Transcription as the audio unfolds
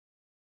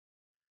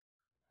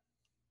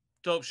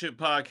Dope Shit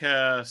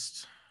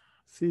Podcast,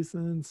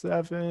 Season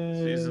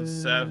Season 7,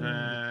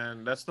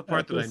 7. That's the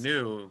part that I episode,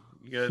 knew.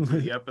 You gotta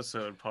do the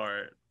episode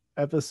part.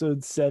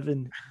 episode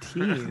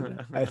 17,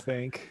 I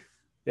think.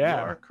 You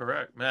Yeah, are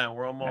correct. Man, yeah,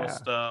 we're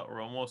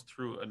almost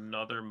through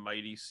another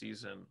mighty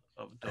season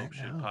of I Dope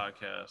Shit know,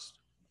 Podcast.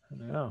 I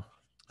know.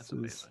 That's This is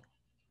amazing.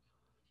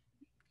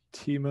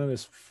 T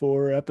minus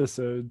 4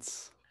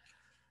 episodes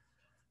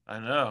I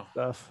know,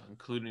 stuff,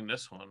 including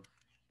this one.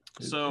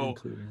 So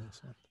including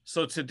this one.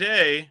 so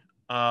today,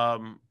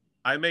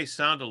 I may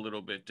sound a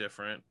little bit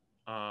different.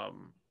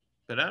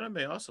 Banana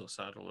may also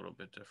sound a little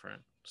bit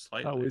different,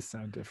 slightly. Always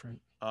sound different.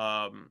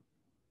 Um,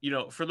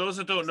 for those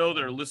that don't know,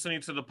 they're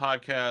listening to the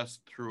podcast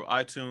through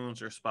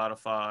iTunes or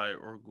Spotify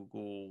or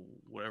Google,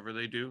 whatever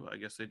they do. I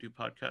guess they do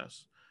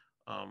podcasts.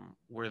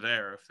 We're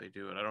there if they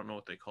do it. I don't know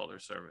what they call their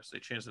service. They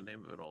change the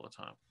name of it all the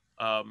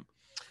time.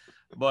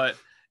 But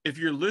if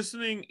you're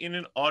listening in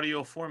an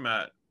audio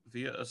format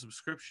via a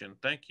subscription,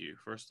 thank you.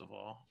 First of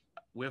all,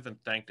 we haven't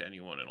thanked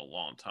anyone in a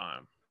long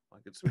time.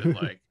 Like it's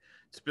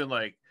been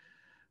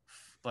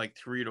like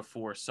 3 to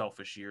 4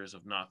 selfish years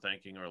of not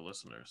thanking our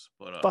listeners.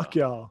 Fuck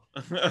y'all.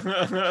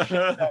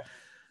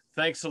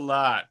 Thanks a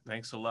lot.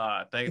 Thanks a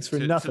lot. Thanks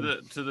Thank for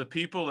nothing. to the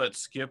people that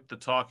skipped the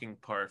talking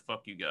part.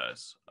 Fuck you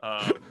guys.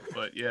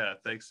 But yeah,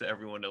 thanks to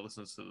everyone that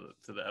listens to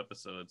the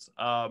episodes.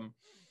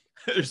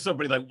 There's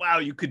somebody like, wow,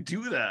 you could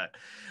do that.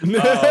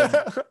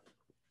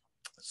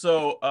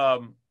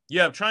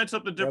 Yeah, I'm trying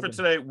something different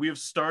today. We've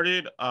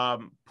started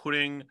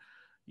putting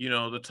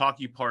the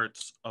talkie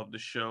parts of the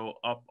show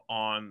up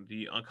on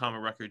the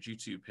Uncommon Records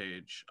YouTube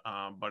page.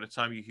 By the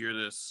time you hear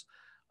this,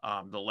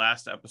 the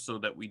last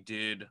episode that we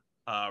did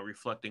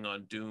reflecting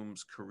on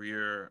Doom's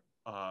career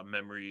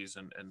memories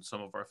and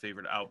some of our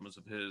favorite albums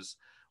of his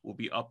will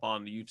be up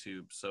on the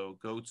YouTube. So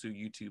go to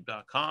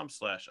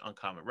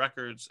youtube.com/Uncommon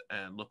Records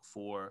and look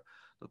for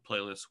the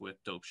playlist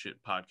with Dope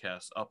Shit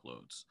Podcast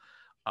uploads.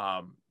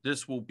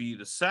 This will be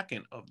the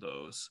second of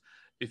those.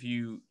 If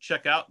you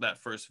check out that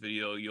first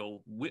video,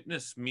 you'll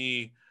witness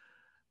me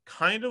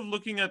kind of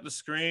looking at the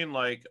screen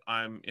like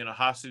I'm in a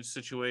hostage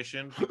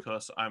situation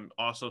because I'm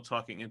also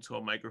talking into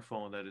a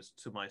microphone that is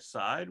to my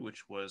side,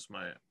 which was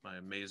my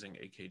amazing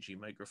AKG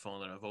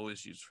microphone that I've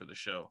always used for the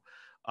show.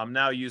 I'm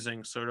now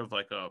using sort of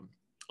like a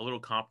little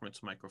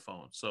conference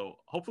microphone. So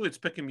hopefully it's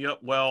picking me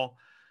up well.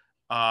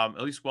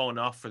 At least well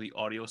enough for the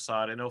audio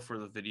side. I know for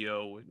the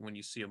video, when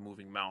you see a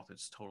moving mouth,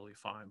 it's totally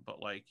fine. But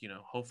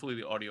hopefully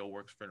the audio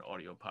works for an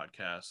audio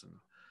podcast, and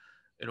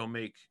it'll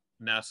make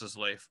NASA's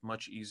life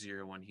much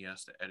easier when he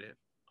has to edit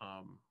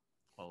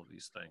all of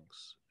these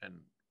things. And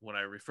when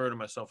I refer to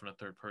myself in a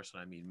third person,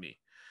 I mean me.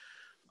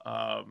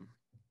 So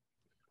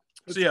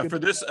yeah, for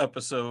this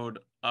episode,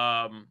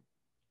 I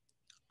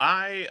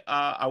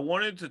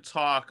wanted to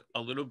talk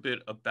a little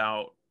bit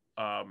about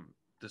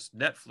this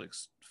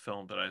Netflix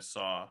film that I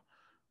saw,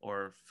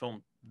 or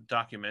film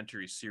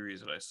documentary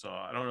series that I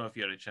saw. I don't know if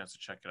you had a chance to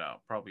check it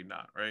out. Probably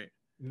not, right?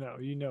 No, I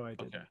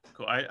didn't. Okay,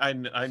 cool.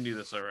 I knew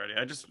this already.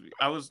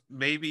 I was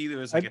maybe there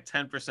was like a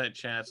 10%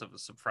 chance of a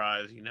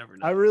surprise. You never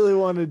know. I really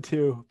wanted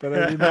to, but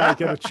I did not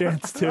get a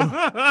chance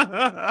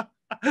to.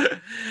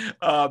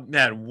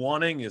 Man,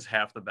 wanting is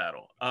half the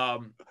battle.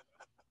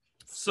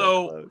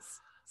 So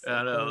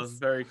I know, I was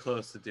very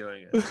close to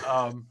doing it.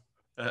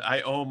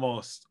 I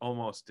almost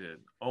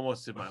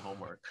did my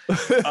homework.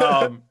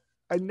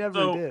 I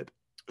never did.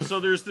 So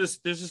there's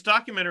this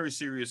documentary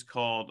series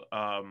called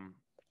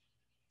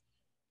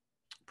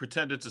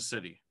Pretend It's a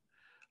City.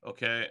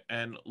 Okay,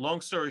 and long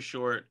story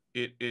short,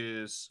 it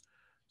is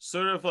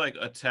sort of like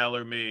a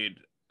tailor-made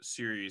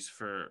series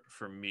for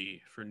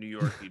me, for New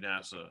York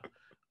NASA.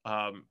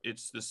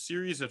 It's the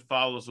series that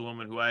follows a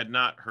woman who I had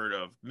not heard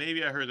of.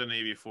 Maybe I heard the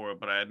name before,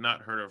 but I had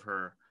not heard of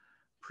her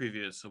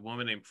previous. A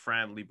woman named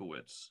Fran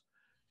Lebowitz.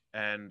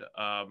 And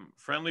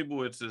Fran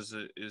Lebowitz is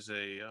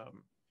a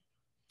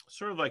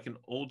sort of like an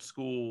old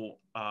school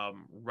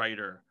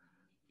writer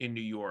in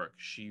New York.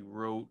 She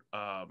wrote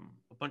a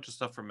bunch of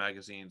stuff for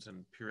magazines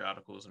and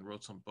periodicals and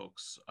wrote some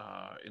books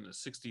in the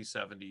 60s,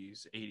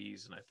 70s,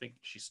 80s, and I think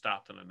she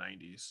stopped in the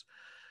 90s.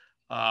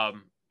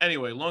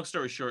 Anyway, long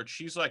story short,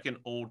 she's like an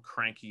old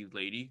cranky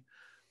lady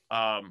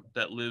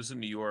that lives in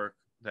New York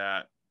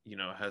that,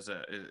 has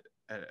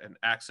an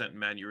accent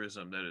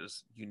mannerism that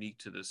is unique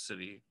to this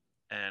city.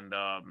 And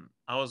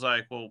I was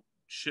like, well,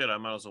 shit, I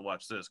might as well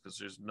watch this because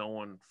there's no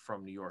one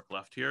from New York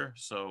left here.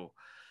 So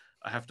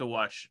I have to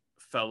watch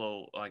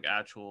fellow, like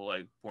actual,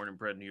 like born and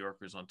bred New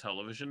Yorkers on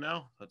television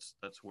now.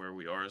 That's where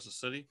we are as a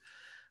city.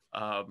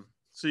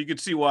 So you can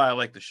see why I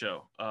like the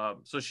show.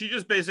 So she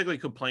just basically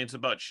complains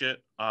about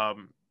shit,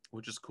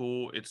 which is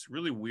cool. It's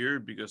really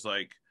weird because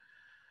like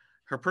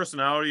her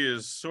personality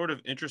is sort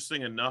of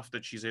interesting enough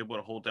that she's able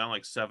to hold down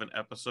like 7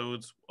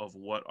 episodes of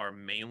what are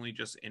mainly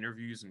just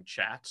interviews and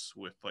chats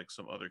with like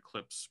some other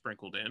clips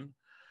sprinkled in.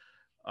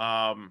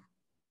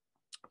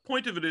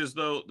 Point of it is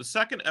though, the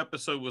second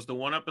episode was the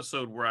one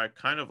episode where I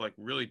kind of like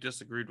really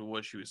disagreed with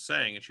what she was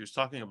saying, and she was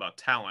talking about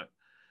talent.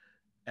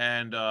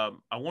 And I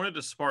wanted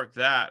to spark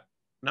that,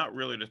 not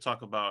really to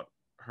talk about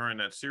her in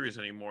that series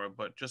anymore,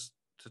 but just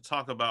to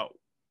talk about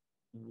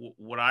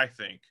what I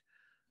think,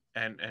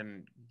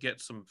 and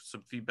get some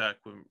feedback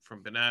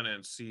from Banana,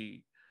 and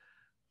see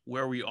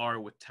where we are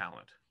with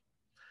talent.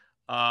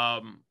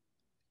 Um,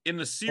 in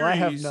the Well, I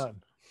have series,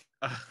 none.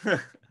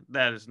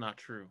 that is not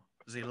true.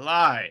 It's a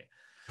lie.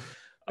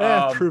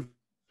 Um, Prove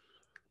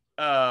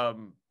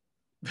um,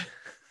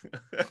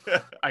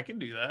 I can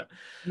do that.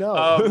 no.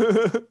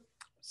 Um,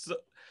 so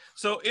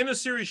so in a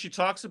series, she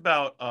talks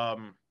about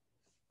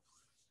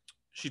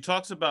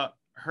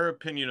her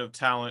opinion of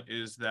talent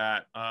is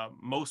that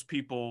most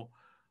people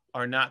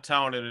are not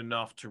talented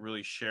enough to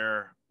really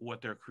share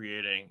what they're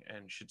creating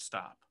and should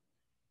stop,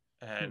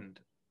 Hmm. and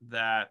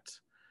that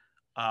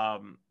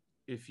um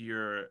if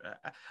you're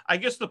I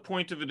guess the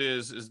point of it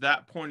is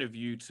that point of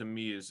view to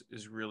me is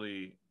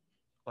really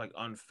like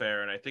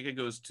unfair, and I think it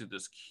goes to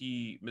this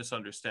key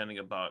misunderstanding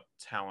about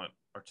talent,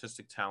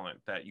 artistic talent,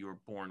 that you were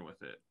born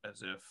with it,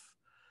 as if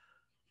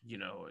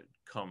it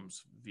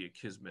comes via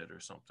kismet or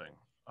something.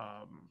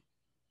 Um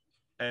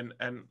and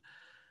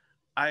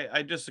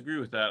I disagree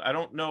with that. I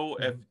don't know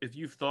Mhm. if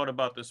you've thought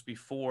about this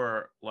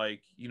before,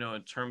 like,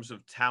 in terms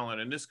of talent,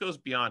 and this goes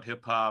beyond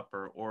hip hop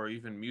or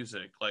even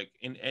music, like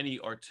in any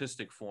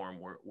artistic form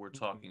we're Mhm.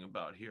 talking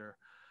about here,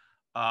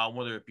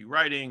 whether it be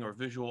writing or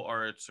visual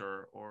arts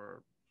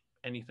or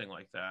anything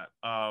like that.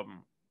 Have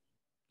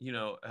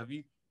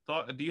you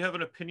thought? Do you have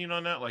an opinion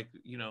on that?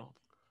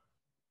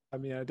 I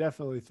mean, I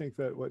definitely think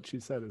that what she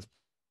said is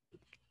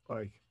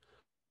like,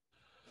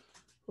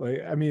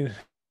 I mean,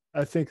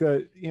 I think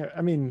that,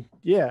 I mean,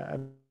 yeah, I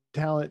mean,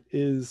 talent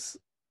is,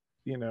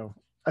 you know,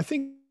 I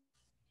think,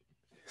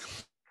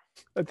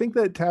 I think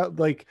that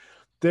like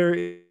there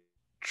is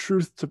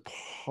truth to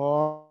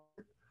part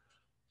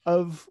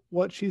of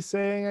what she's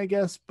saying, I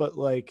guess, but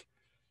like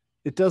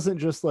it doesn't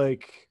just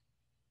like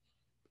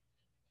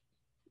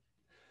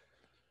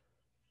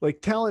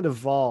talent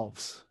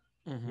evolves,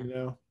 you Mm-hmm.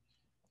 know?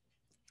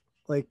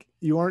 Like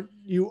you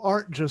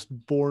aren't just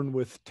born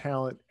with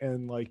talent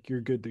and like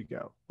you're good to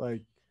go.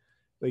 Like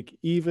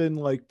even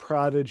like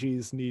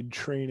prodigies need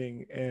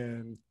training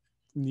and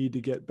need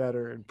to get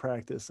better and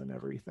practice and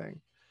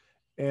everything.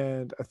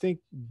 And I think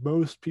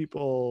most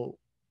people,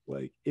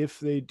 like if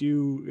they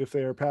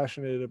are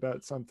passionate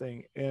about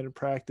something and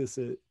practice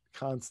it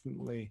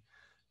constantly,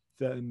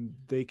 then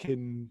they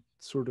can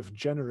sort of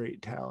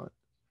generate talent.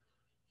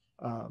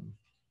 um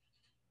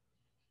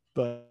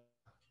but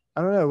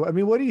I don't know, I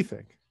mean, what do you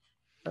think?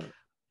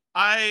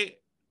 I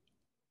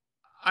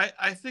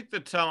I think the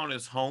talent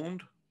is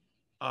honed.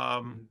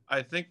 Mhm.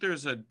 I think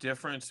there's a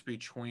difference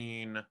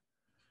between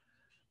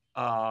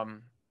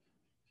um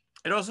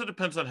it also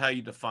depends on how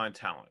you define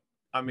talent.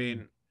 I Mm,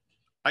 mean,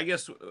 I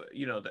guess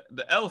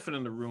the elephant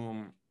in the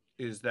room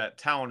is that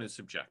talent is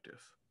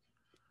subjective.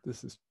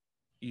 this is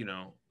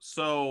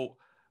So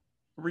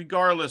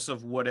regardless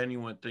of what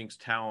anyone thinks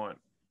talent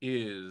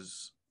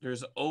is,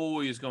 there's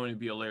always going to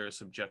be a layer of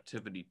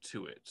subjectivity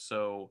to it.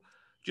 So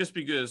just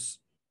because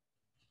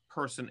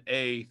person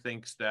A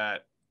thinks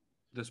that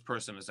this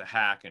person is a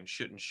hack and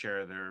shouldn't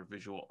share their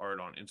visual art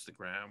on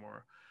Instagram,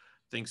 or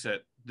thinks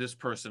that this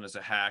person is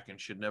a hack and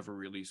should never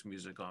release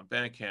music on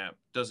Bandcamp,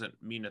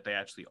 doesn't mean that they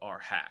actually are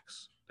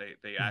hacks.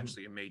 They Mhm.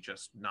 actually may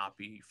just not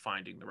be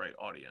finding the right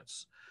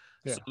audience.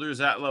 So Yeah, there's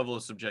that level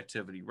of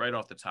subjectivity right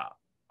off the top.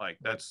 Like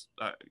right. that's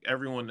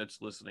everyone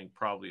that's listening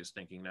probably is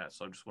thinking that.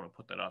 So I just want to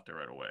put that out there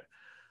right away.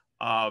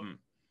 Um,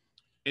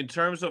 in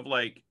terms of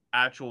like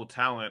actual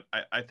talent,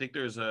 I think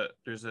there's a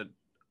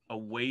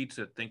way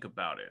to think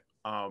about it.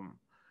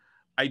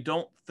 I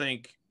don't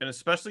think, and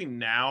especially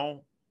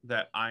now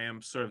that I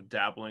am sort of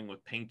dabbling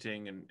with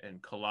painting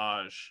and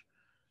collage,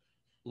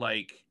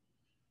 like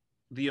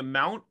the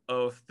amount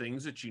of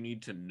things that you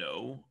need to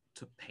know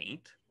to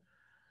paint,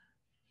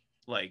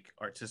 like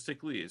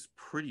artistically, is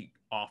pretty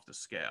off the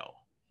scale.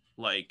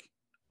 Like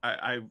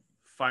I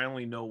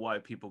finally know why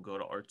people go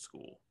to art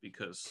school,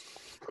 because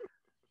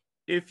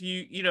if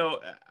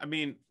I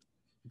mean,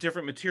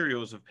 different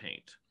materials of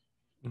paint,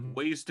 Mhm.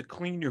 ways to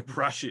clean your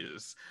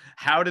brushes,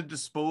 how to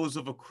dispose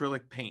of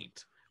acrylic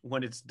paint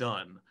when it's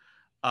done,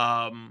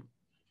 um,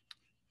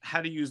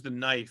 how to use the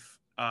knife,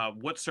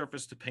 what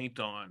surface to paint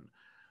on,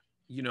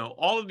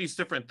 all of these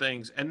different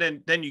things, and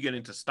then you get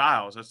into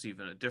styles. That's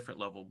even a different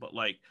level. But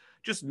like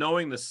just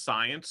knowing the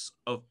science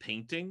of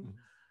painting, Mhm.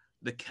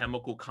 the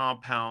chemical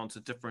compounds,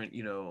 the different,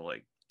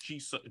 like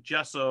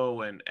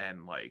gesso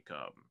and like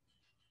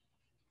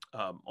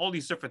all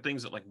these different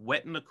things that like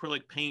wetten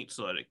acrylic paint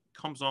so that it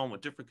comes on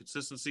with different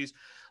consistencies.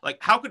 Like,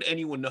 how could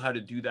anyone know how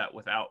to do that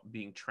without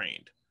being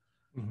trained?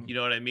 Mhm. You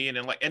know what I mean?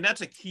 And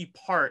that's a key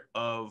part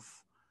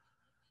of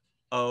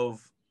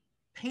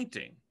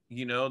painting.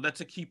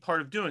 That's a key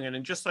part of doing it.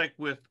 And just like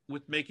with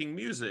making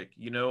music,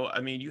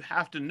 I mean, you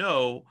have to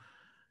know,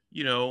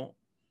 you know,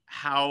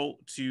 how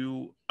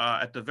to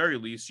at the very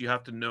least, you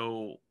have to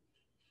know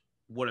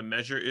what a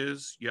measure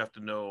is. You have to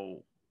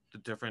know the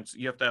difference.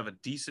 You have to have a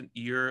decent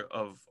ear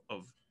of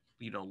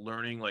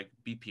learning like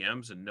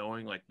BPMs and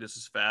knowing like this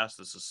is fast,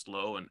 this is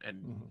slow, and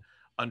Mhm.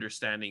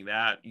 understanding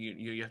that.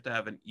 You have to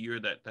have an ear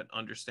that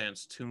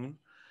understands tune,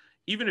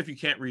 even if you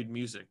can't read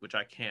music, which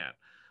I can't.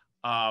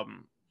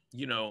 Um,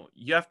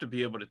 you have to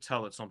be able to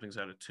tell that something's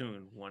out of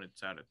tune when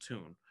it's out of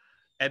tune,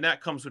 and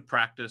that comes with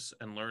practice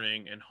and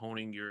learning and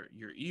honing your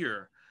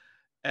ear.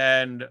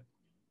 And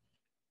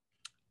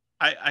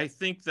I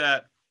think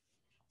that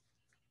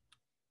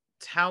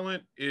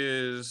talent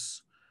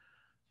is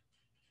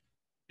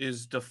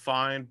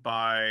defined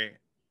by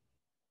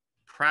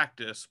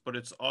practice, but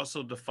it's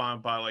also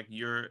defined by like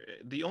your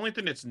the only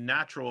thing that's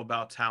natural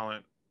about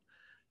talent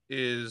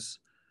is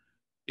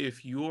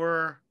if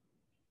you're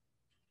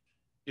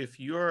if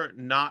you're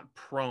not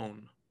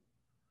prone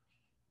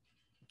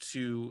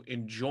to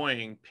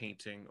enjoying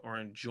painting or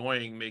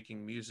enjoying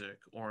making music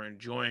or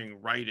enjoying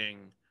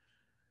writing,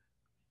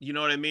 you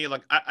know what I mean?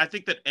 Like I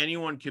think that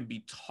anyone can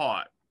be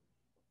taught,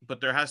 but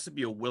there has to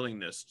be a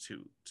willingness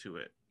to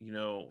it.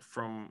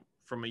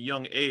 From a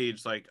young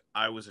age, like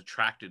I was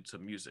attracted to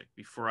music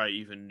before I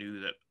even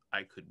knew that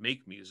I could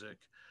make music.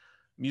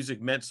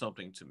 Music meant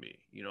something to me,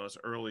 as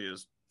early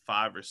as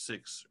 5 or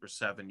 6 or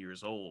 7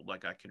 years old.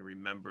 Like I can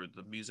remember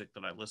the music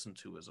that I listened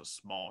to as a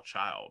small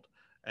child,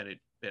 and it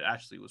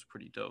actually was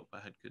pretty dope. I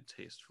had good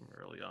taste from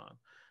early on.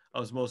 I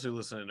was mostly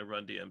listening to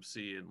Run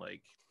DMC and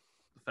like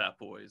the Fat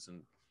Boys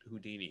and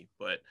Houdini,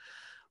 but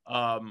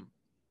um,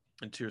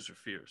 and Tears for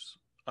Fears.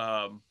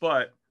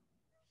 But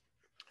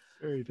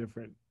Very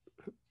different.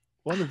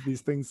 One of these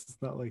things is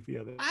not like the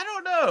other. I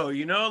don't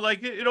know,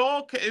 like it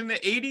all in the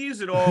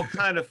 80s, it all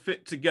kind of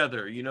fit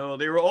together.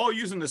 They were all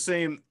using the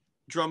same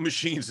drum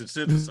machines and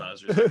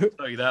synthesizers. I can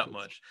tell you that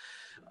much.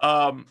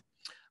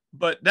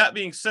 But that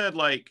being said,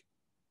 like,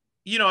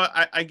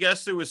 I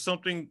guess there was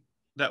something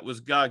that was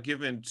God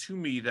given to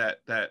me that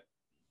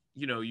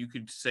you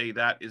could say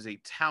that is a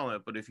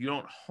talent, but if you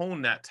don't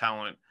hone that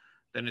talent,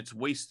 then it's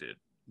wasted.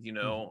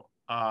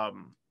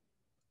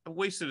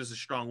 Wasted is a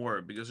strong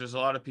word because there's a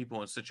lot of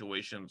people in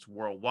situations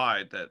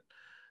worldwide that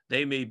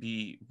they may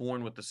be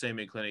born with the same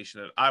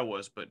inclination that I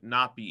was, but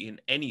not be in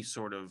any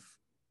sort of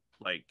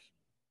like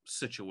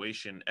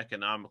situation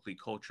economically,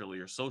 culturally,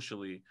 or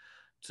socially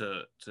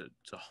to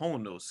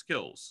hone those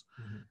skills.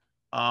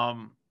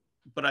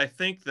 But I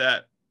think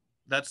that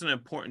that's an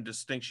important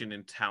distinction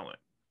in talent.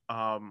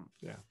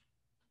 Yeah.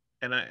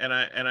 And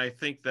I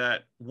think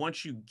that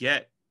once you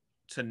get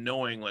to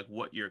knowing like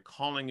what your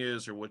calling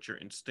is or what your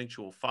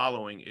instinctual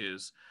following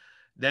is,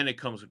 then it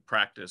comes with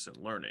practice and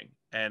learning.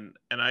 And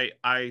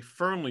I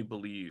firmly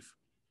believe,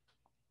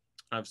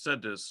 I've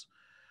said this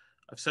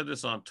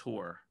on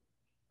tour,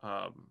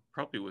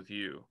 probably with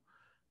you,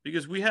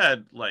 because we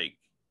had like,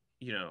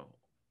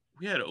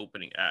 we had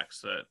opening acts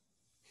that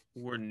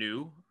were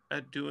new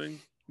at doing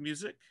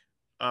music.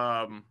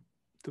 To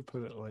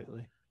put it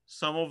lightly.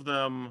 Some of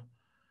them,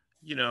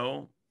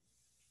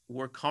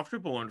 were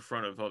comfortable in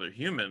front of other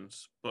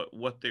humans, but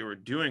what they were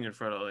doing in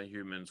front of other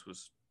humans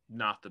was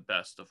not the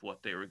best of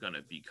what they were going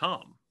to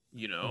become,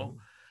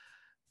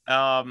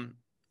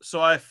 So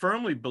I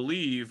firmly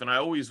believe, and I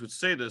always would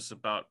say this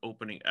about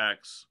opening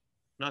acts,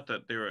 not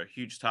that they were a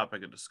huge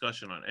topic of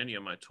discussion on any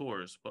of my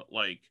tours, but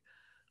like,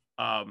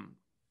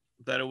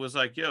 that it was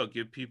like, yo,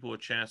 give people a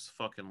chance to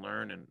fucking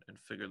learn and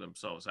figure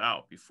themselves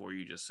out before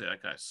you just say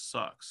that guy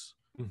sucks,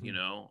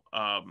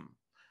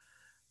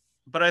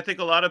 But I think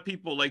a lot of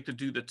people like to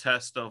do the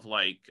test of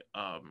like,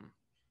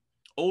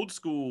 old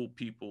school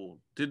people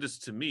did this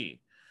to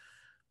me.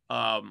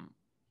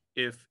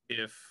 If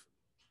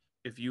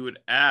you would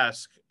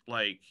ask,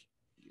 like,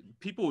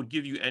 people would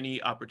give you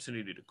any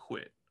opportunity to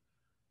quit.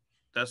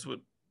 That's what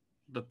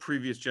the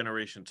previous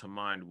generation to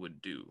mine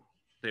would do.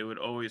 They would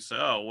always say,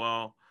 "Oh,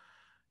 well,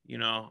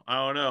 I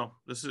don't know.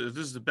 This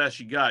is the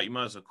best you got. You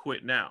might as well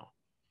quit now."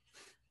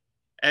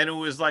 And it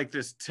was like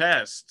this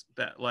test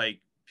that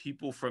like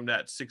people from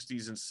that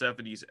 60s and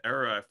 70s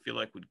era, I feel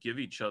like, would give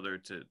each other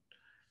to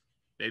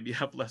maybe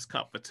have less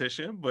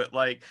competition, but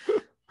like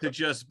to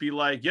just be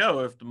like, yo,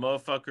 if the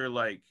motherfucker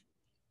like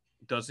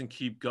doesn't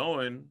keep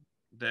going,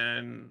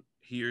 then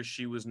he or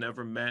she was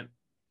never meant,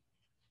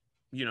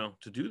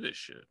 to do this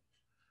shit.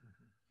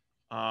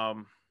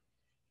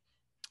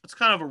 It's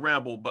kind of a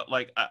ramble, but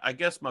like I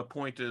guess my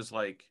point is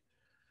like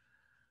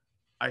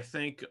I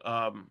think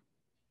the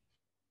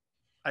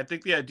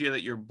idea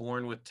that you're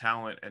born with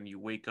talent and you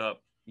wake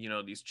up,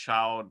 these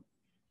child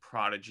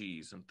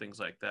prodigies and things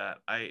like that.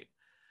 I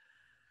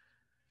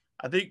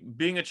think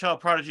being a child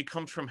prodigy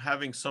comes from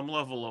having some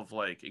level of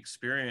like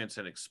experience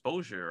and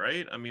exposure,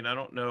 right? I mean, I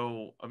don't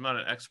know. I'm not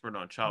an expert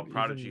on child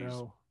prodigies,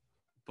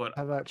 but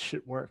how that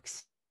shit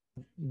works.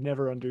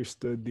 Never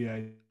understood the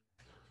idea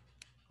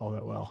all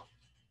that well.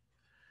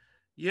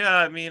 Yeah,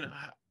 I mean,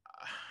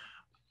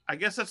 I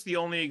guess that's the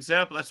only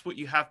example. That's what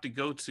you have to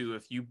go to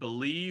if you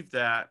believe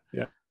that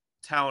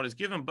talent is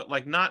given. But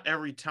like, not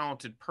every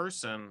talented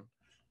person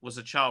was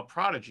a child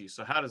prodigy.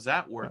 So how does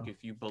that work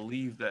if you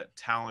believe that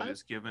talent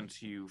is given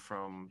to you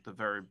from the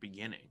very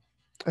beginning?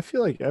 I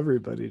feel like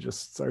everybody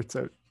just starts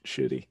out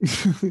shitty.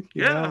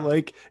 you know,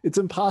 like it's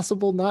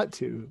impossible not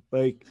to,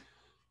 like,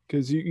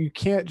 because you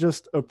can't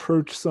just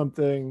approach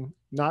something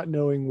not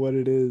knowing what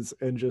it is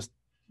and just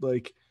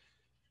like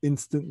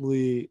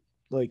instantly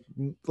like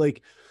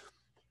like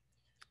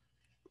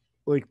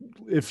like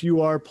if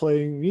you are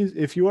playing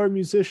if you are a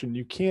musician,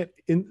 you can't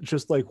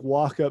just like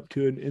walk up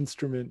to an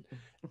instrument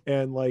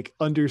and like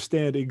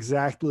understand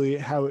exactly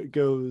how it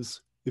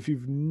goes if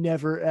you've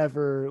never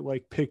ever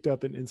like picked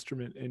up an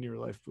instrument in your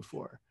life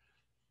before.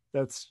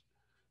 that's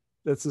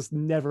that's just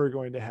never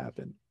going to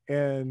happen.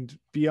 And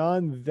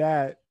beyond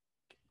that,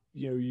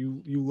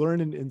 you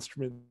learn an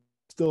instrument,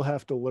 still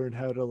have to learn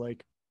how to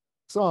like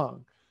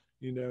song.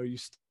 You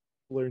still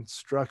learn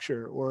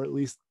structure, or at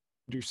least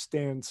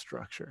understand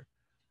structure.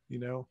 you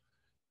know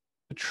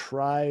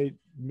Try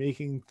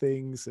making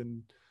things,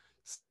 and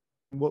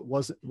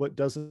what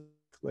doesn't,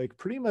 like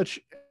pretty much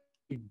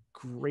a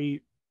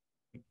great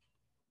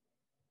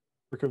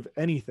work of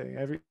anything,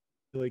 every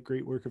like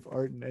great work of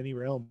art in any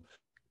realm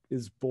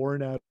is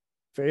born out of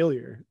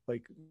failure,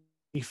 like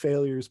many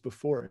failures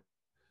before it.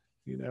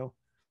 you know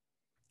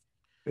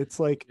it's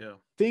like, Yeah.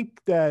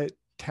 think that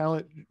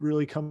talent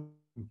really comes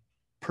from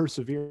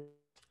perseverance.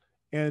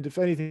 And if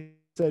anything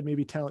said,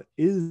 maybe talent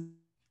is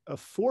a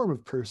form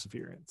of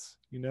perseverance,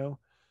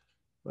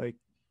 like,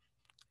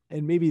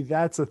 and maybe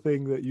that's a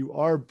thing that you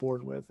are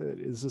born with. It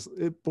is just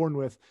it born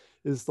with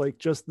is like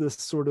just this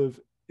sort of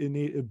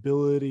innate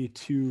ability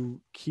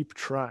to keep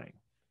trying,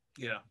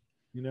 Yeah.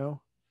 you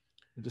know,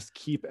 and just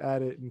keep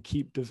at it and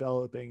keep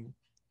developing.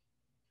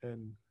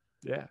 And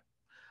yeah.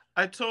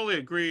 I totally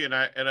agree, and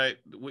I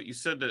what you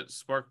said that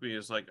sparked me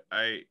is like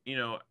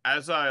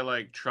as I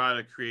like try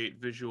to create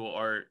visual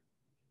art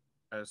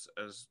as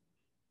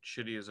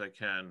shitty as I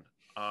can,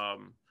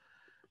 um,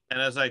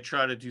 and as I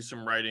try to do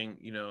some writing,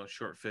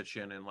 short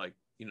fiction and like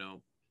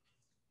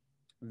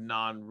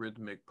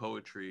non-rhythmic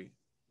poetry,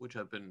 which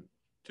I've been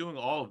doing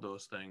all of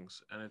those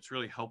things, and it's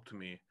really helped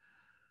me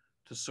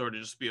to sort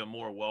of just be a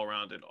more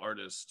well-rounded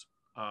artist.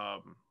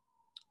 Um,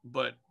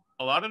 but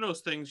a lot of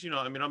those things,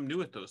 I mean, I'm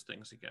new at those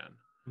things again.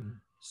 Mhm.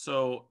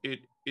 So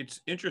it's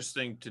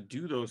interesting to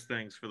do those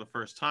things for the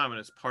first time, and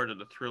it's part of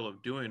the thrill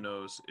of doing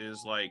those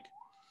is like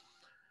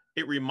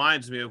it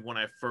reminds me of when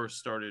I first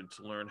started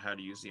to learn how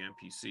to use the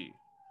MPC.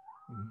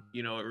 Mhm.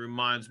 It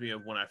reminds me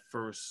of when I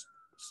first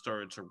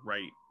started to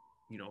write,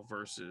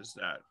 verses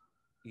that,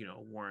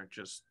 weren't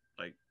just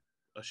like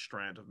a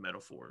strand of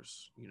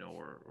metaphors,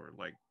 or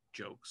like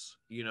jokes,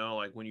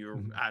 like when you're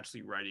Mhm.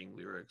 actually writing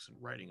lyrics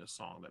and writing a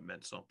song that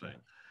meant Yeah.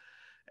 something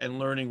and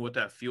learning what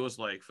that feels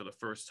like for the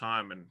first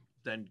time and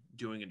then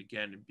doing it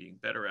again and being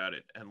better at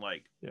it. And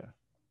like, Yeah.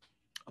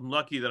 I'm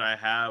lucky that I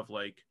have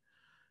like,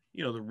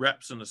 the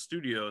reps in the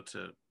studio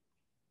to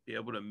be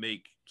able to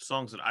make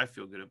songs that I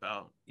feel good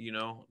about,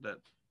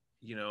 that,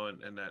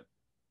 and that,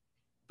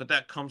 but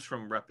that comes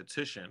from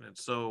repetition. And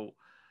so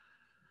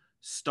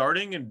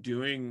starting and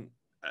doing,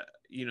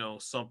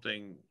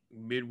 something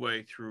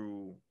midway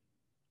through,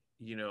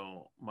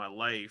 my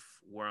life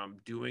where I'm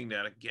doing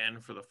that again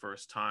for the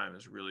first time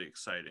is really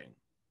exciting.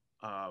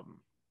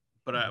 Um,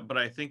 Mhm. but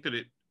I think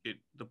that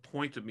the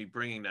point of me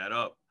bringing that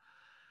up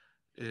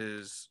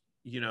is,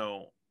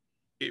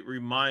 it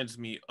reminds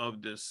me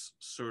of this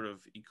sort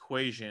of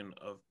equation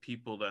of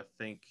people that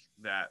think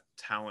that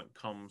talent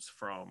comes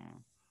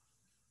from,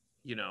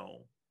 you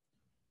know,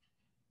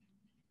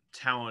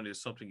 talent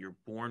is something you're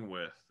born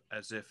with,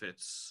 as if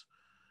it's,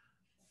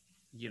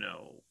 you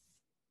know,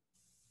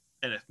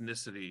 an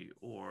ethnicity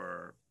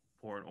or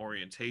an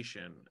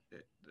orientation.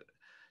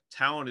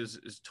 Talent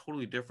is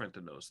totally different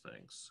than those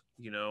things.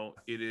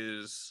 It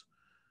is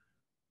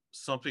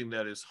something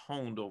that is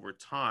honed over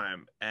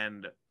time,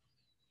 and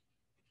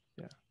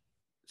Yeah.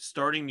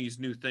 starting these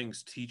new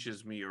things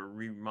teaches me or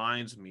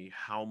reminds me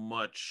how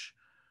much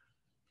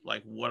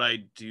like what I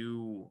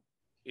do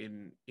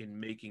in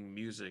making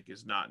music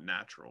is not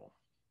natural.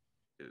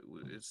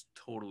 It's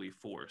totally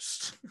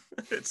forced.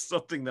 It's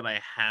something that I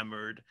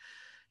hammered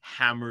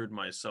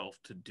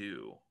myself to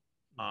do.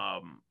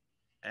 um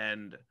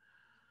and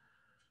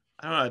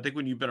I don't know, I think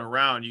when you've been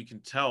around you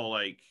can tell,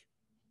 like,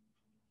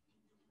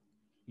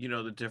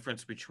 the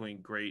difference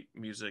between great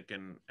music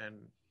and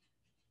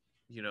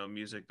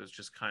music that's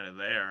just kind of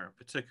there,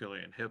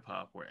 particularly in hip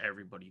hop where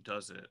everybody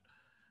does it,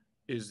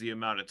 is the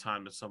amount of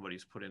time that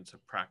somebody's put into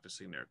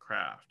practicing their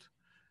craft.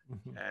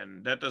 Mhm.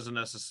 And that doesn't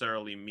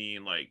necessarily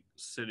mean like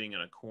sitting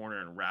in a corner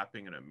and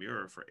rapping in a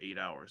mirror for 8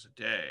 hours a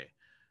day.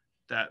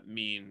 That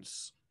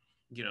means,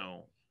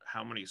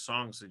 how many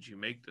songs did you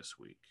make this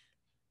week?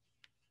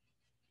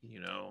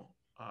 You know,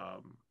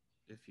 um,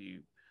 if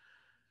you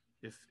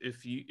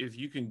if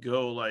you can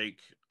go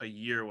like a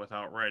year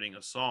without writing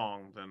a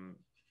song, then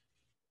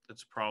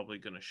it's probably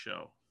going to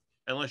show,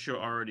 unless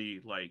you're already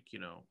like,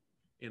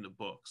 in the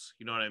books.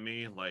 You know what I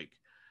mean? Like,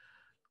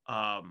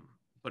 um,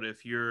 but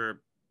if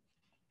you're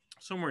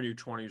somewhere in your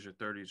 20s or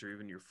 30s or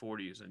even your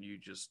 40s and you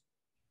just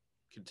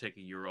can take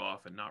a year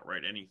off and not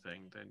write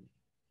anything, then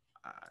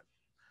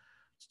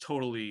it's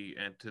totally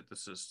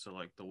antithesis to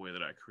like the way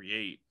that I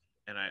create.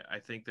 And I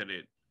think that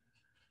it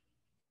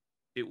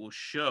will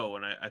show.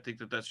 And I think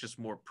that that's just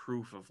more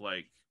proof of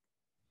like,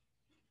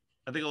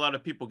 I think a lot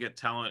of people get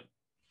talent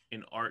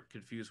in art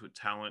confused with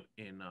talent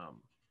in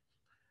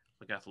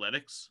like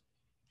athletics.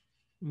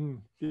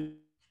 Mm.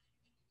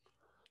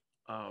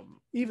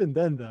 Um, Even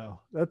then, though,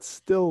 that's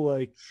still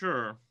like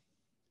sure.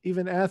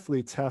 even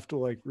athletes have to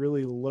like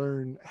really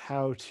learn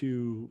how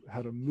to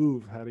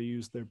move, how to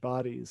use their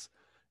bodies,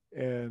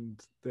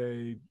 and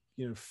they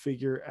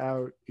figure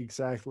out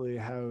exactly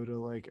how to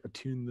like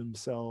attune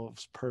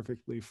themselves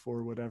perfectly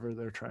for whatever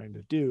they're trying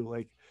to do.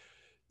 Like,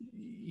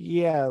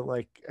 yeah,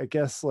 like I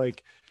guess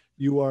like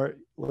you are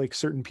like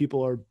certain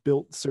people are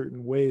built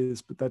certain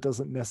ways, but that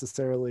doesn't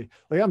necessarily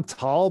like I'm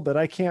tall, but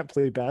I can't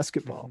play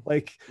basketball.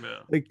 Yeah.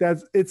 Like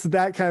that's it's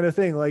that kind of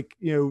thing. Like,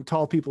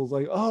 tall people's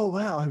like, oh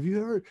wow, have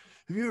you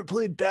ever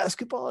played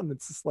basketball? And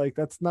it's just like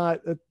that's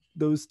not that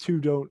those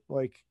two don't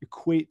like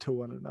equate to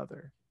one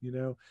another.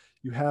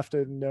 You have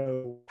to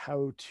know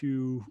how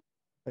to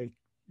like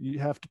you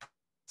have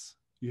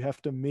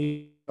to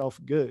make yourself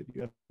good.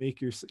 You have to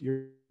make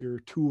your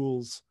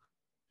tools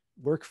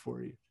work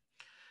for you.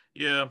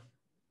 Yeah,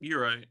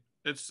 you're right.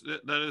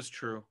 That is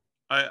true.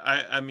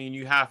 I mean,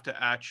 you have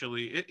to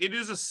actually. It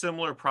is a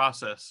similar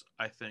process.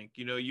 I think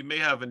you may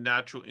have a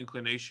natural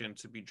inclination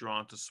to be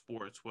drawn to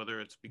sports,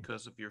 whether it's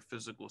because of your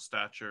physical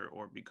stature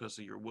or because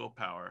of your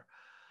willpower.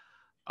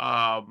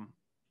 Um,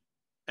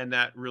 and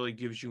that really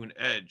gives you an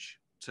edge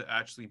to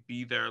actually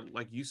be there,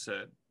 like you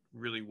said,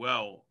 really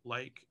well.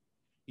 Like,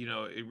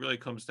 it really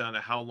comes down to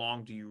how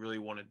long do you really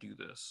want to do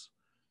this?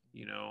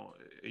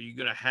 Are you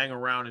going to hang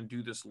around and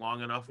do this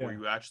long enough where Yeah.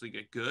 you actually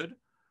get good?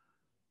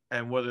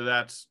 And whether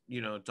that's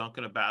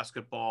dunking a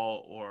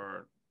basketball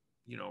or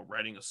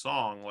writing a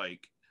song,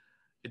 like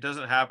it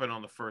doesn't happen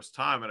on the first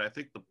time. And I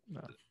think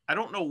No. I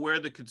don't know where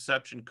the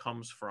conception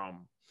comes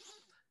from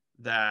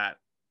that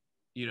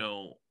you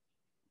know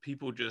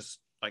people just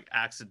like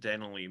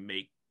accidentally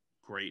make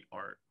great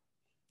art.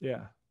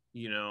 Yeah.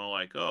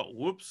 Like, oh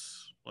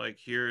whoops, like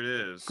here it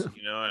is.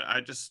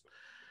 I just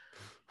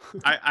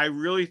I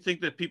really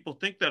think that people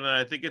think that, and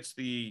I think it's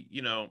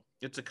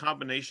it's a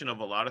combination of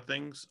a lot of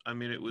things. I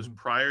mean, it was Mhm.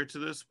 prior to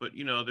this, but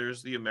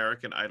there's the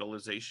American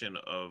idolization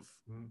of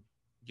Mhm.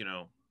 you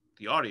know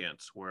the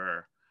audience,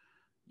 where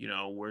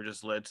we're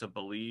just led to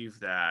believe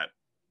that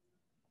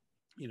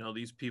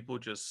these people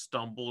just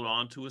stumbled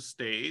onto a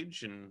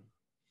stage and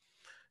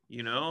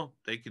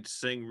they could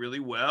sing really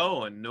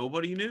well and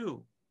nobody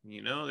knew. They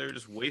were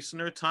just wasting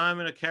their time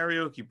in a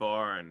karaoke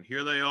bar, and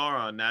here they are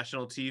on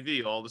national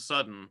TV all of a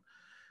sudden.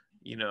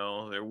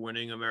 They're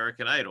winning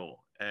American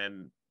Idol,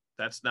 and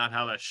that's not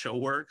how that show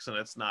works, and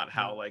that's not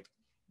how No. like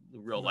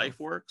real No. life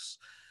works.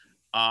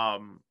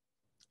 um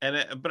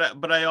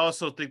but I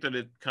also think that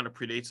it kind of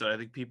predates it. I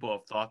think people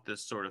have thought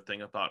this sort of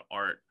thing about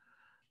art.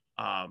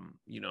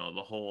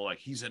 The whole like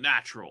he's a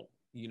natural,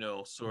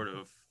 sort Mhm.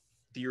 of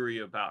theory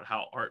about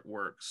how art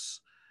works.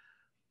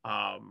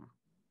 um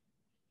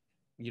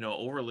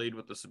Overlaid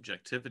with the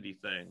subjectivity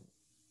thing.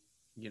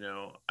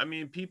 I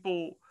mean,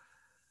 people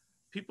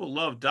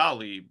love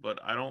Dolly, but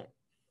I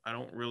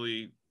don't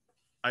really.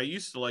 I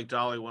used to like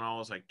Dolly when I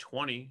was like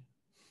 20,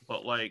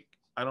 but like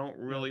I don't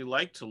Yeah. really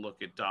like to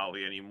look at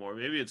Dolly anymore.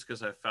 Maybe it's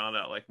because I found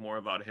out like more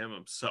about him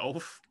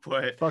himself,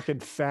 but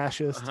Fucking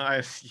fascist.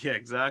 yeah,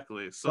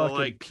 exactly. So Fucking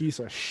like, piece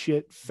of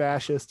shit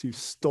fascist who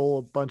stole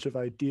a bunch of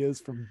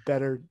ideas from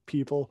better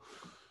people.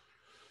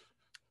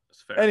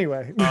 it's fair.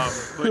 Anyway,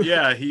 But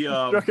yeah, he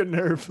struck a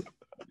nerve.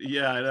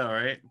 yeah, I know,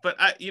 right? But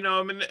I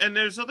mean, and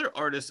there's other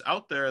artists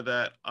out there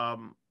that I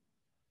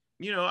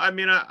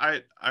mean,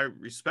 I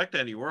respect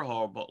Andy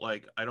Warhol, but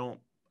like I don't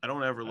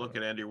ever I look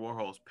don't. at Andy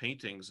Warhol's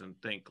paintings and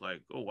think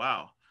like, oh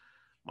wow,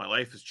 my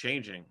life is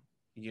changing.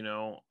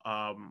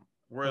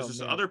 Whereas Oh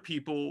there's man. other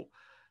people,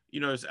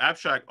 there's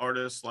abstract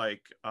artists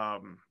like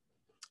Alvin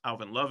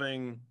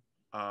Loving,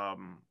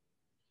 um,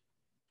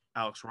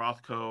 Alex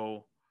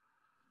Rothko,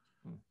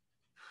 Hmm.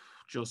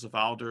 Joseph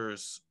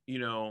Alders.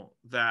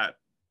 That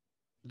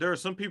there are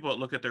some people that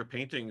look at their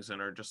paintings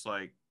and are just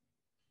like,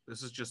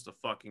 this is just a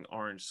fucking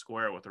orange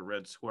square with a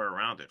red square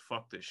around it.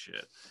 Fuck this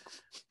shit.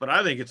 But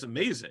I think it's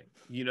amazing.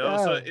 So Yeah.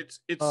 Oh, it's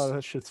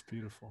that shit's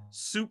beautiful.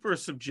 super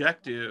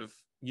subjective.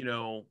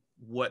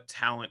 What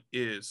talent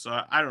is.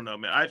 So I don't know,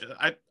 man.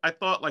 I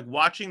thought like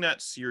watching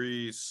that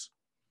series.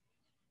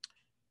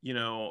 You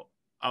know,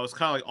 I was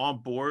kind of like on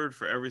board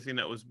for everything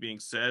that was being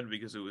said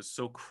because it was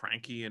so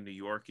cranky and New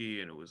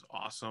Yorky and it was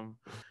awesome.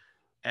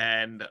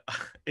 And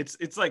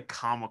it's like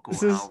comical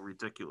This how is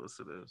ridiculous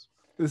it is.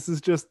 this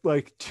is just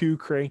like too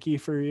cranky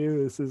for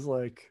you. This is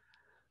like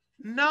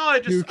No, I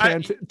just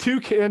too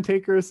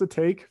cantankerous a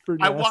take for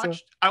NASA.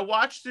 I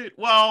watched it.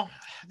 Well,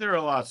 there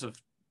are lots of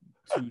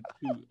too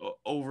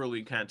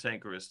overly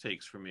cantankerous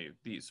takes for me,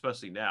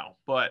 especially now.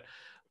 But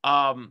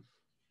um,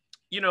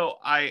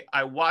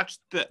 I watched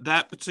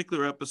that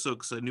particular episode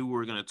because I knew we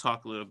were going to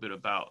talk a little bit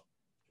about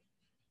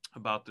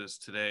this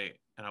today,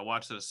 and I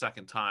watched it a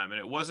second time, and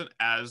it wasn't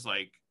as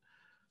like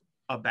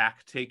a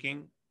back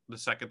taking the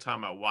second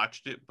time I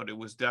watched it, but it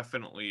was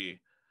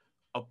definitely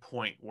a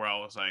point where I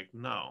was like,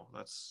 no,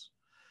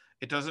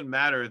 it doesn't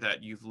matter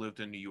that you've lived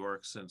in New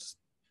York since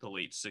the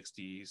late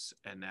 60s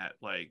and that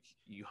like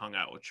you hung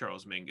out with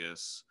Charles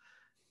Mingus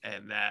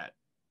and that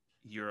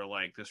you're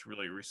like this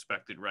really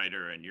respected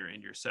writer and you're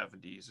in your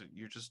 70s, and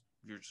you're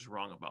just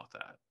wrong about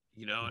that,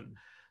 you know. And Mhm.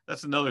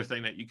 that's another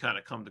thing that you kind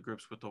of come to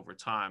grips with over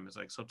time, is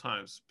like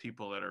sometimes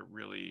people that are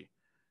really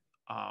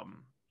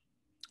um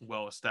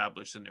well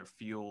established in their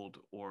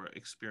field or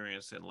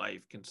experienced in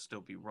life can still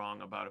be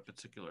wrong about a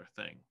particular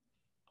thing.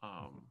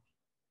 um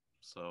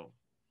so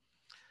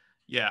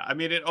yeah, I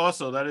mean, it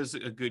also, that is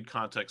a good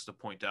context to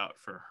point out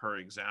for her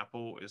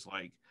example, is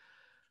like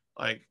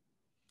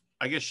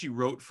I guess she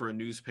wrote for a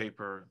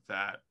newspaper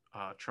that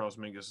Charles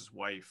Mingus's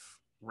wife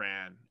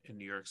ran in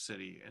New York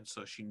City, and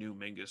so she knew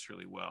Mingus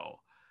really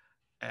well.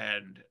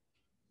 And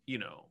you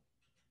know,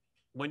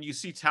 when you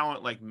see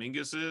talent like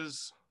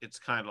Mingus's, it's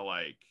kind of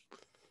like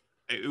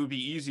it would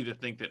be easy to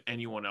think that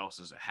anyone else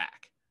is a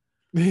hack.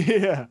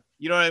 Yeah.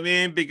 You know what I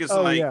mean? Because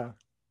Oh like, yeah.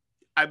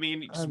 I mean,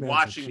 That just man's a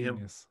watching him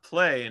genius.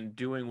 play and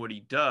doing what he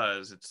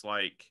does, it's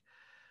like,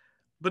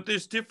 but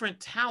there's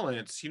different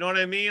talents. You know what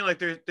I mean?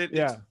 Like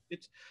Yeah.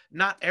 it's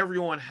not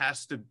everyone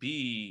has to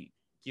be,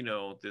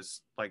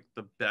 this like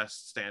the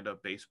best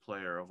stand-up bass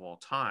player of all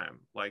time.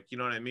 Like, you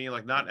know what I mean?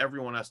 Like, not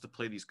everyone has to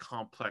play these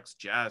complex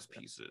jazz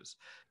pieces.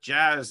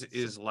 Jazz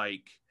is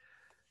like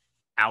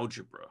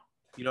algebra.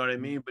 You know what I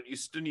mean? But you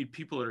still need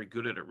people that are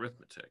good at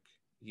arithmetic.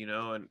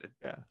 And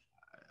Yeah.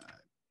 I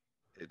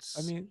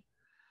it's mean,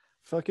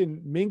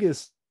 fucking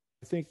Mingus,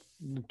 I think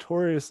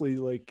notoriously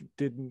like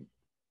didn't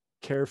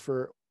care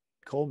for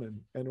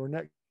Coleman, and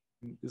Ornette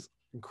is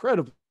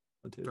incredibly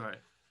talented. right.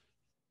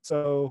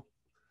 So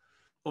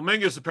Well,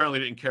 Mingus apparently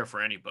didn't care for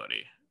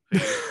anybody. He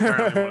was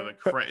apparently one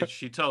of the.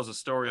 She tells a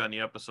story on the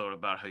episode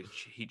about how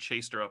he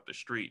chased her up the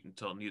street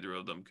until neither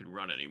of them could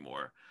run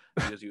anymore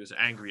because he was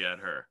angry at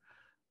her.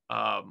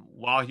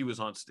 While he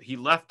was he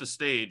left the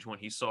stage when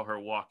he saw her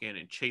walk in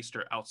and chased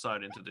her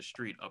outside into the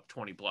street up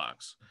 20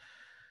 blocks.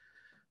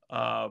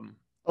 Um,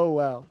 oh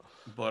wow,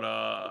 but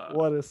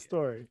what a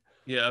story.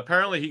 yeah,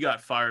 apparently he got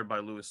fired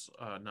by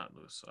not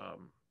Lewis,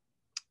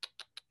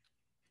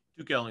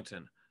 Duke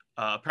Ellington.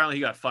 Apparently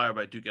he got fired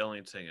by Duke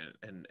Ellington,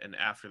 and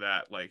after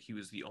that, like, he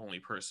was the only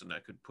person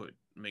that could put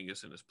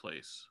Mingus in his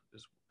place,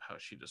 is how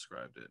she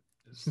described it.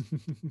 Is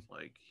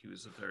like, he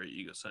was a very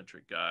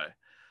egocentric guy.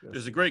 Yes,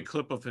 There's a great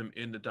clip of him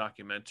in the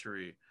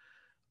documentary,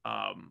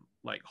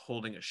 like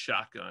holding a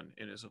shotgun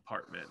in his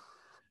apartment,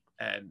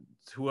 and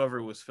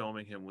whoever was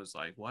filming him was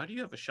like, "Why do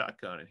you have a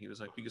shotgun?" And he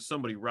was like, "Because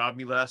somebody robbed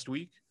me last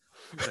week."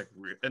 He's like,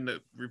 and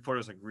the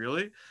reporter's like,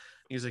 "Really?" And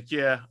he's like,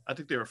 "Yeah, I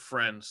think they were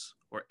friends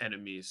or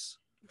enemies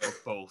or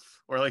both,"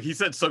 or like he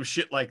said some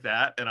shit like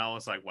that. And I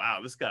was like, "Wow,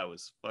 this guy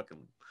was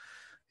fucking."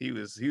 He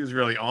was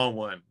really on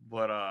one.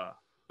 But I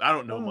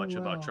don't know Oh much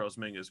about wow. Charles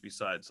Mingus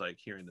besides like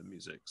hearing the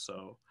music.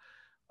 So,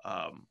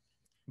 um,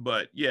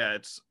 but yeah,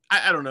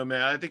 I don't know,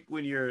 man. I think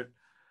when you're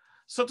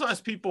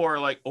sometimes people are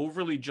like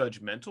overly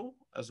judgmental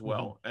as Mm-hmm.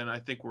 well, and I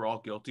think we're all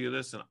guilty of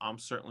this, and I'm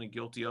certainly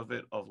guilty of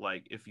it, of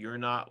like, if you're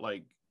not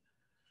like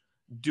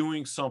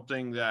doing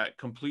something that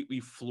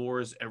completely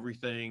floors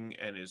everything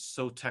and is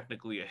so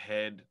technically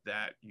ahead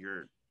that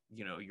you're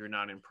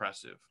not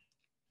impressive.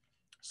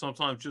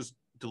 Sometimes just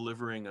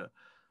delivering a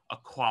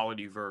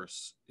quality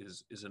verse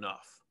is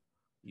enough.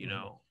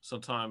 Mm-hmm.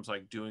 Sometimes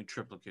like doing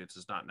triplicates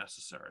is not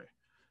necessary.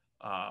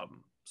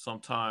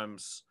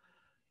 Sometimes,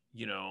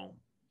 you know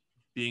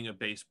being a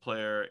bass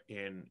player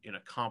in a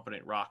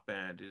competent rock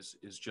band is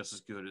just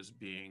as good as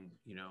being,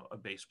 a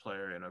bass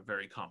player in a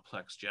very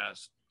complex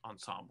jazz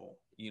ensemble.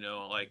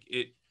 Like,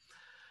 it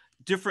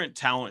different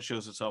talent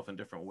shows itself in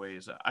different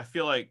ways. I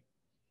feel like,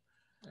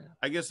 Yeah.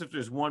 I guess if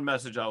there's one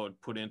message I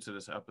would put into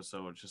this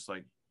episode, it's just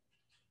like,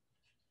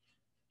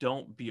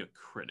 don't be a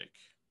critic.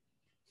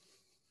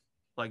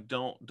 Like,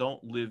 don't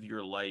live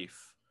your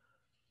life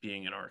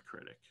being an art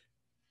critic.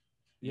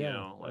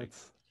 Yeah, Like,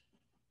 that's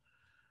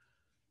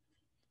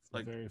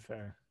like very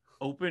fair.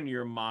 open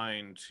your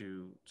mind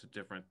to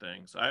different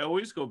things. I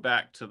always go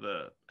back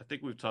to I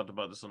think we've talked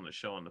about this on the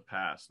show in the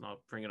past, and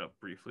I'll bring it up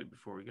briefly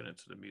before we get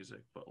into the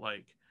music. But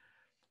like,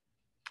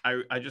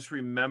 I just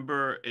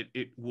remember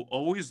it will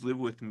always live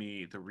with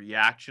me, the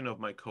reaction of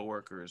my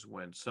coworkers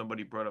when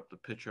somebody brought up the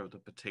picture of the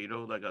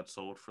potato that got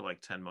sold for like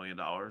 $10 million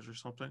or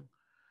something.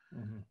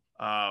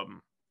 Mm-hmm.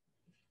 Um,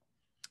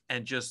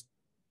 and just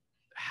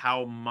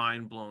how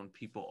mind blown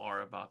people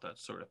are about that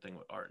sort of thing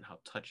with art, and how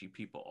touchy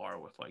people are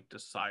with like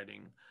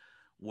deciding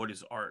what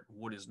is art,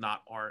 what is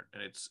not art.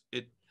 And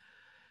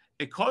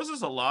it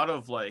causes a lot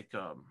of like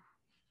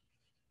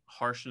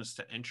harshness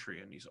to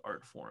entry in these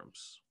art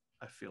forms.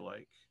 I feel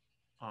like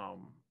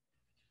um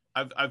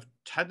I've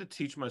had to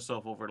teach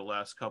myself over the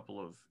last couple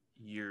of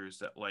years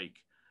that, like,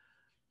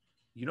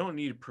 you don't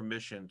need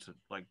permission to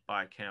like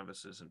buy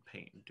canvases and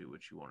paint and do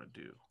what you want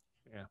to do.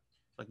 Yeah.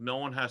 Like, no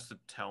one has to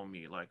tell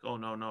me like, "Oh,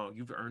 no,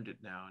 you've earned it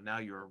now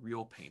you're a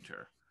real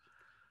painter."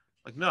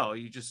 Like, no,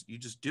 you just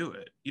do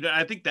it.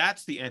 I think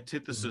that's the Mm-hmm.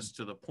 antithesis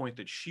to the point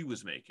that she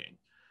was making.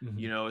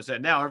 Mm-hmm. Is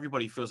that now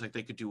everybody feels like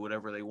they could do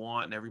whatever they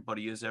want and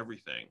everybody is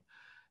everything.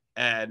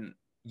 And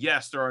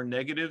yes, there are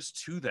negatives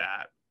to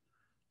that,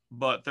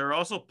 but there are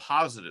also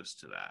positives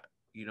to that.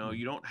 Mm-hmm.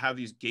 You don't have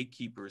these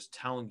gatekeepers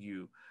telling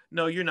you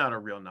No, you're not a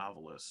real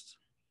novelist.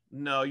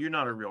 No, you're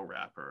not a real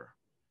rapper.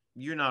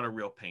 You're not a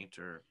real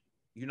painter.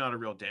 You're not a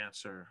real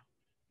dancer.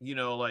 You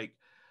know, like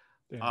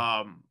Yeah.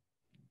 um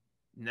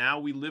now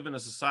we live in a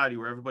society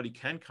where everybody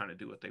can kind of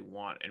do what they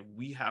want, and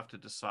we have to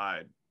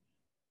decide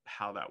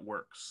how that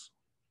works,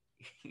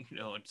 you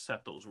know, and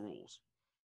set those rules.